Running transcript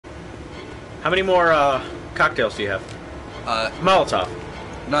How many more cocktails do you have? Molotov.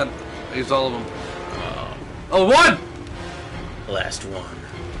 None. I used all of them. Oh, one! Last one.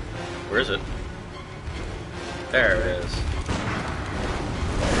 Where is it? There it is.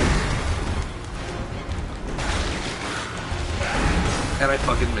 And I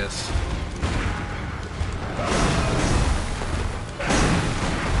fucking missed.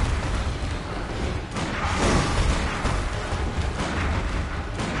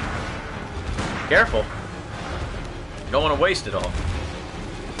 Careful. You don't want to waste it all.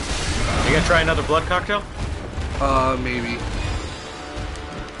 You gonna try another blood cocktail? Maybe.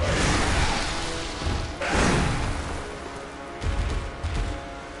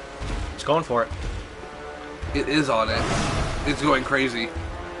 It's going for it. It is on it. It's going crazy.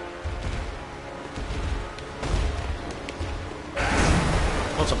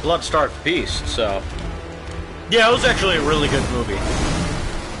 Well, it's a blood-starved beast, so... Yeah, it was actually a really good movie.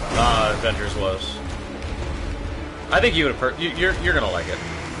 Avengers was. I think you would you're gonna like it.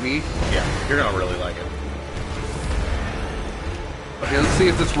 Me? Yeah, you're gonna really like it. Okay, let's see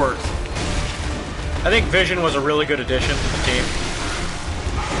if this works. I think Vision was a really good addition to the team.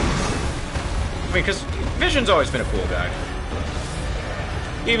 I mean, because Vision's always been a cool guy.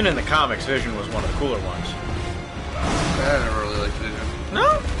 Even in the comics, Vision was one of the cooler ones. I never really liked Vision.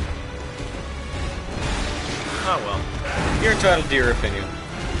 No? Oh well. You're entitled to your opinion.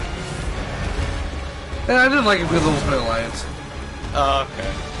 Yeah, I didn't like it because of Ultimate Alliance.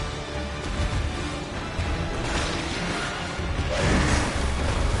 Okay.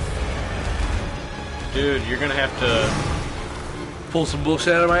 Dude, you're gonna have to... Pull some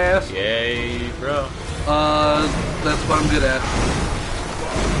bullshit out of my ass? Yay, bro. That's what I'm good at.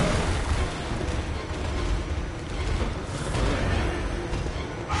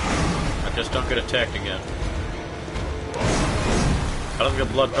 I just don't get attacked again. I don't think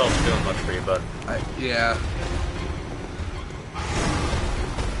the blood pelt's doing much for you, bud. Yeah.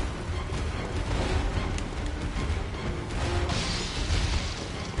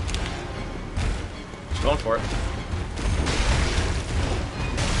 Just going for it.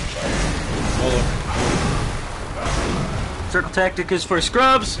 Circle tactic is for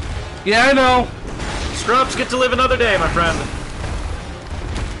scrubs. Yeah, I know. Scrubs get to live another day, my friend.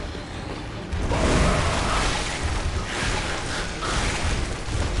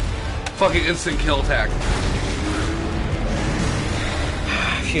 Fucking instant kill attack.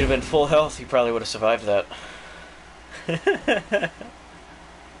 If you'd have been full health, you probably would have survived that.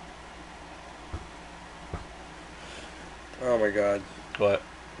 Oh my god. What?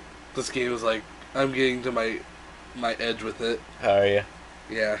 This game is like, I'm getting to my edge with it. How are you?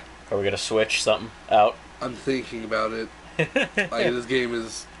 Yeah. Are we gonna switch something out? I'm thinking about it. Like, this game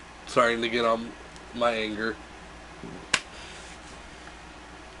is starting to get on my anger.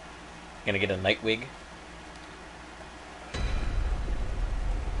 Gonna get a night wig?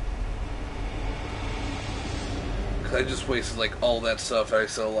 Cause I just wasted like all that stuff I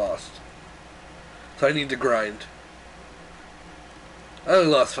still lost. So I need to grind. I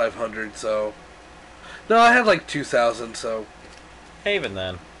only lost 500, so... No, I had like 2,000, so... Haven,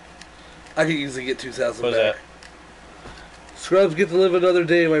 then. I could easily get 2,000 What was back. that? Scrubs get to live another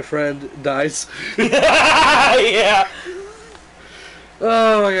day, my friend. Dies. Yeah!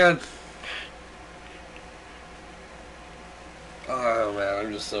 Oh my god. Oh man,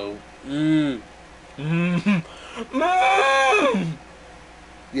 I'm just so...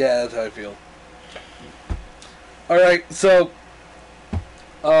 Yeah, that's how I feel. Alright, so...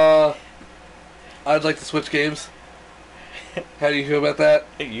 I'd like to switch games. How do you feel about that?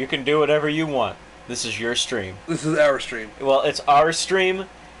 You can do whatever you want. This is your stream. This is our stream. Well, it's our stream,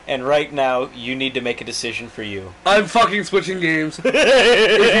 and right now, you need to make a decision for you. I'm fucking switching games. If you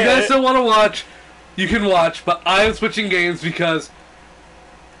guys still want to watch, you can watch, but I'm switching games because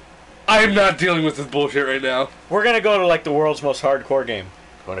I'm not dealing with this bullshit right now. We're gonna go to, like, the world's most hardcore game.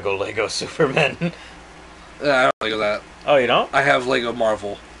 You wanna go Lego Superman? I don't Lego that. Oh, you don't? I have Lego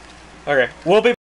Marvel. Okay. We'll be